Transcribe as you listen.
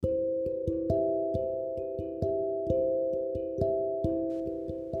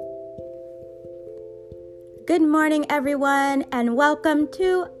Good morning, everyone, and welcome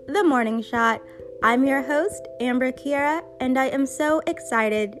to The Morning Shot. I'm your host, Amber Kiera, and I am so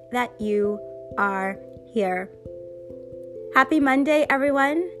excited that you are here. Happy Monday,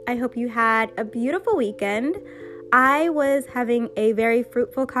 everyone. I hope you had a beautiful weekend. I was having a very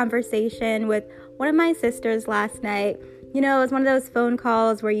fruitful conversation with one of my sisters last night. You know, it was one of those phone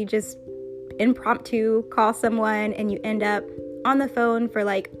calls where you just impromptu call someone and you end up on the phone for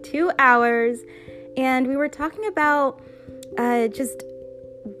like 2 hours. And we were talking about just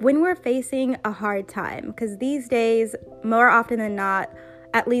when we're facing a hard time, because these days, more often than not,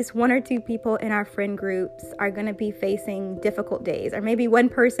 at least one or two people in our friend groups are going to be facing difficult days, or maybe one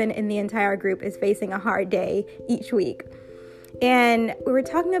person in the entire group is facing a hard day each week. And we were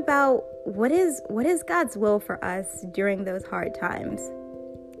talking about what is God's will for us during those hard times.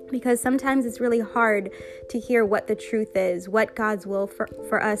 Because sometimes it's really hard to hear what the truth is, what God's will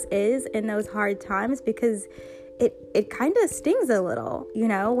for us is in those hard times, because it kind of stings a little, you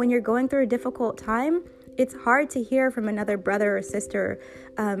know, when you're going through a difficult time. It's hard to hear from another brother or sister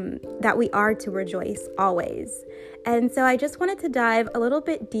that we are to rejoice always. And so I just wanted to dive a little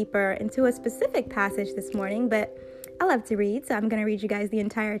bit deeper into a specific passage this morning, but I love to read, so I'm going to read you guys the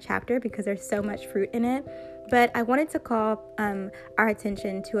entire chapter because there's so much fruit in it. But I wanted to call our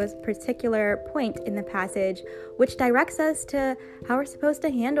attention to a particular point in the passage, which directs us to how we're supposed to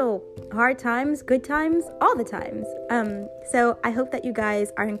handle hard times, good times, all the times. So I hope that you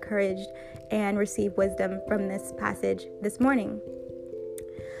guys are encouraged and receive wisdom from this passage this morning.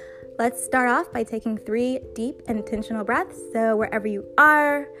 Let's start off by taking 3 deep and intentional breaths. So wherever you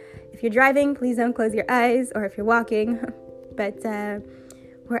are, if you're driving, please don't close your eyes, or if you're walking, but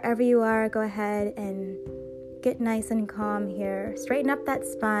wherever you are, go ahead and get nice and calm here. Straighten up that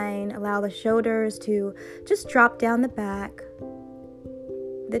spine. Allow the shoulders to just drop down the back.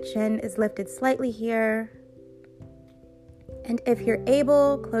 The chin is lifted slightly here. And if you're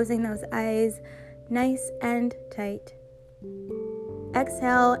able, closing those eyes nice and tight.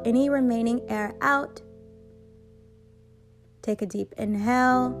 Exhale any remaining air out. Take a deep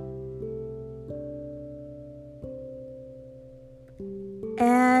inhale.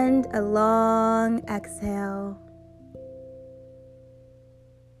 And a long exhale.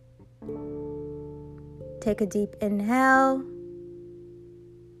 Take a deep inhale.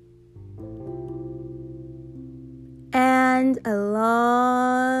 And a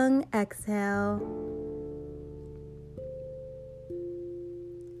long exhale.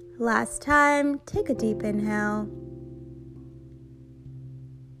 Last time, take a deep inhale.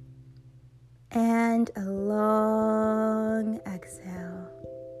 And a long exhale.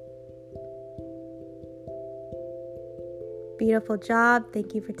 Beautiful job.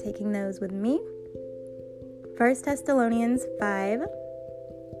 Thank you for taking those with me. 1 Thessalonians 5.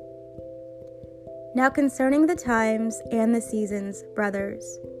 Now concerning the times and the seasons,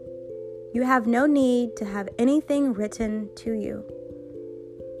 brothers, you have no need to have anything written to you.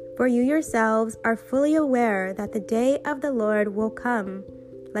 For you yourselves are fully aware that the day of the Lord will come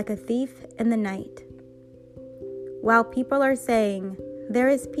like a thief in the night. While people are saying, there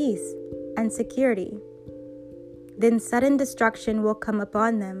is peace and security, then sudden destruction will come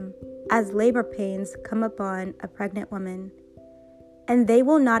upon them, as labor pains come upon a pregnant woman, and they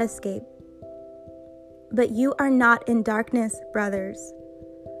will not escape. But you are not in darkness, brothers,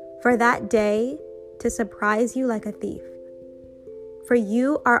 for that day to surprise you like a thief. For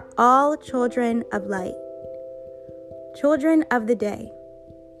you are all children of light, children of the day.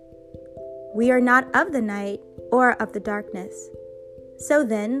 We are not of the night or of the darkness. So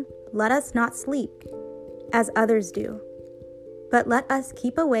then, let us not sleep, as others do, but let us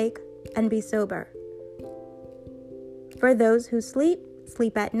keep awake and be sober. For those who sleep,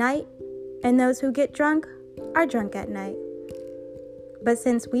 sleep at night, and those who get drunk are drunk at night. But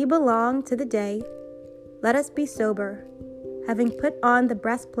since we belong to the day, let us be sober, having put on the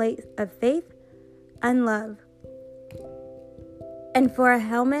breastplate of faith and love, and for a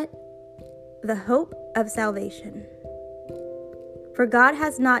helmet, the hope of salvation. For God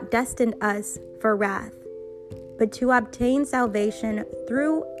has not destined us for wrath, but to obtain salvation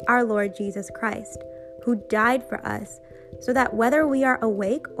through our Lord Jesus Christ, who died for us, so that whether we are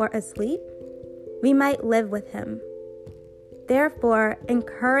awake or asleep, we might live with him. Therefore,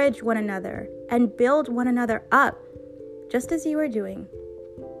 encourage one another and build one another up, just as you are doing.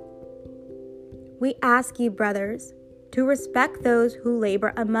 We ask you, brothers, to respect those who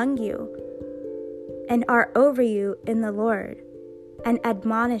labor among you and are over you in the Lord, and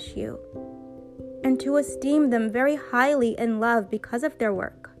admonish you, and to esteem them very highly in love because of their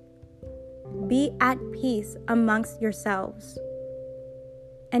work. be at peace amongst yourselves.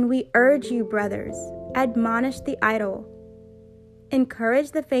 And we urge you, brothers, admonish the idle,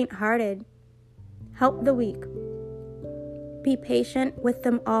 encourage the faint-hearted, help the weak. Be patient with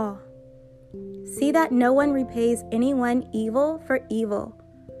them all. See that no one repays anyone evil for evil,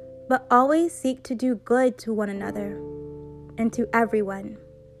 but always seek to do good to one another and to everyone.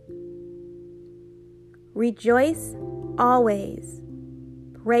 Rejoice always.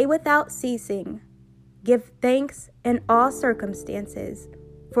 Pray without ceasing. Give thanks in all circumstances,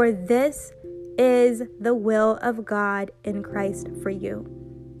 for this is the will of God in Christ for you.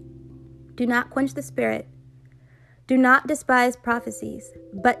 Do not quench the spirit. Do not despise prophecies,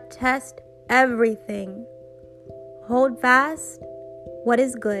 but test everything. Hold fast what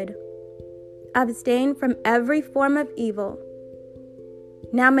is good. Abstain from every form of evil.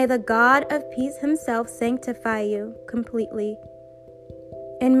 Now may the God of peace himself sanctify you completely,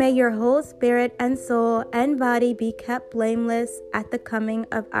 and may your whole spirit and soul and body be kept blameless at the coming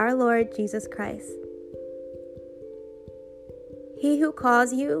of our Lord Jesus Christ. He who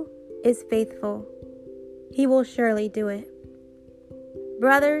calls you is faithful. He will surely do it.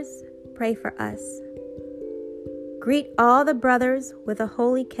 Brothers, pray for us. Greet all the brothers with a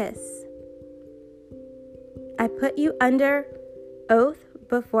holy kiss. I put you under oath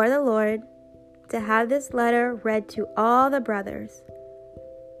before the Lord to have this letter read to all the brothers.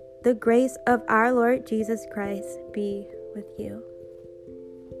 The grace of our Lord Jesus Christ be with you.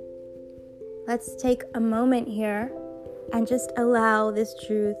 Let's take a moment here and just allow this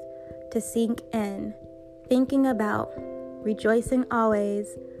truth to sink in, thinking about rejoicing always,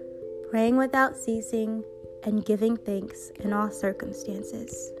 praying without ceasing, and giving thanks in all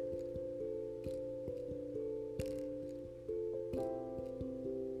circumstances.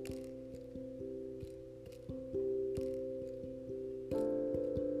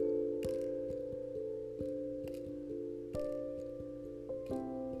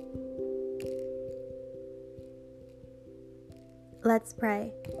 Let's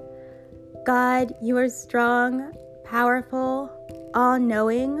pray. God, you are strong, powerful,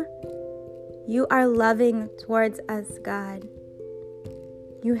 all-knowing. You are loving towards us, God.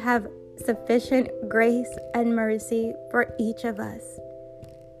 You have sufficient grace and mercy for each of us.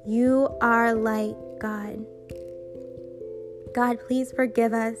 You are light, God. God, please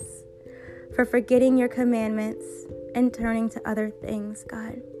forgive us for forgetting your commandments and turning to other things,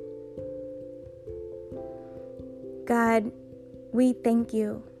 God. God, we thank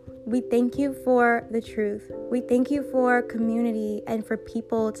you. We thank you for the truth. We thank you for community and for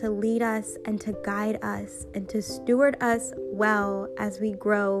people to lead us and to guide us and to steward us well as we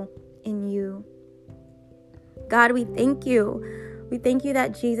grow in you. God, we thank you. We thank you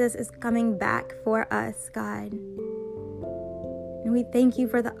that Jesus is coming back for us, God. And we thank you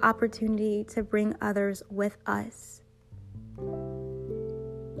for the opportunity to bring others with us.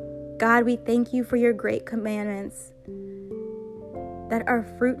 God, we thank you for your great commandments that are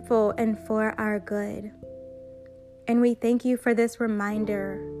fruitful and for our good. And we thank you for this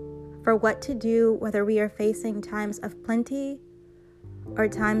reminder for what to do, whether we are facing times of plenty or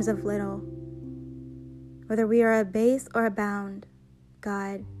times of little. Whether we are abased or abound,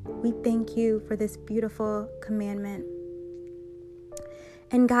 God, we thank you for this beautiful commandment.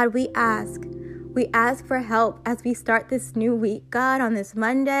 And God, we ask for help as we start this new week, God, on this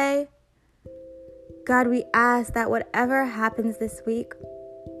Monday. God, we ask that whatever happens this week,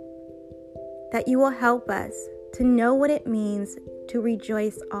 that you will help us to know what it means to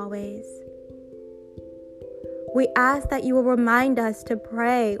rejoice always. We ask that you will remind us to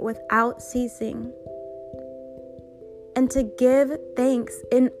pray without ceasing and to give thanks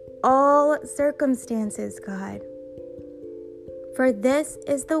in all circumstances, God. For this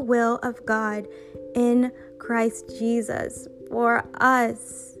is the will of God in Christ Jesus for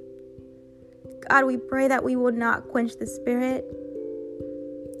us. God, we pray that we will not quench the spirit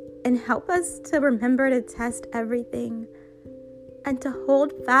and help us to remember to test everything and to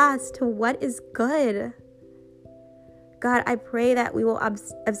hold fast to what is good. God, I pray that we will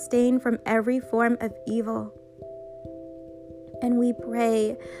abstain from every form of evil. And we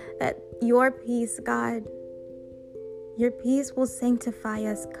pray that your peace, God, your peace will sanctify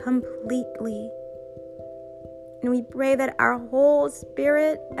us completely. And we pray that our whole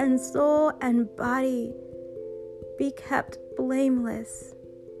spirit and soul and body be kept blameless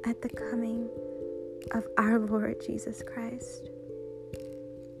at the coming of our Lord Jesus Christ.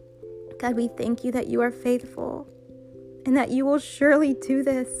 God, we thank you that you are faithful and that you will surely do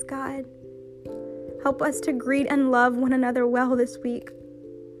this, God. Help us to greet and love one another well this week.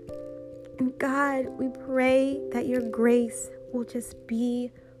 And God, we pray that your grace will just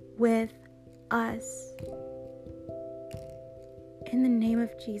be with us. In the name of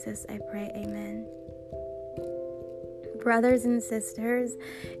Jesus, I pray, amen. Brothers and sisters,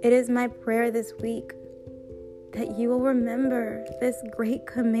 it is my prayer this week that you will remember this great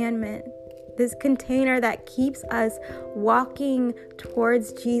commandment, this container that keeps us walking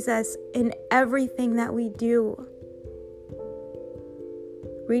towards Jesus in everything that we do.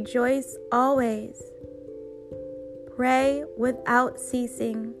 Rejoice always. Pray without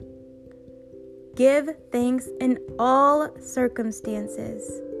ceasing. Give thanks in all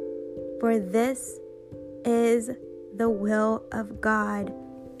circumstances, for this is the will of God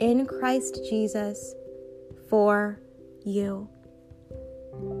in Christ Jesus for you.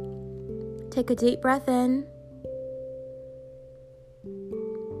 Take a deep breath in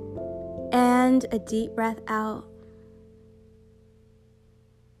and a deep breath out.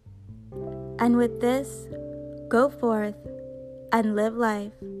 And with this, go forth and live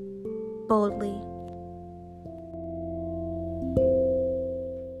life boldly.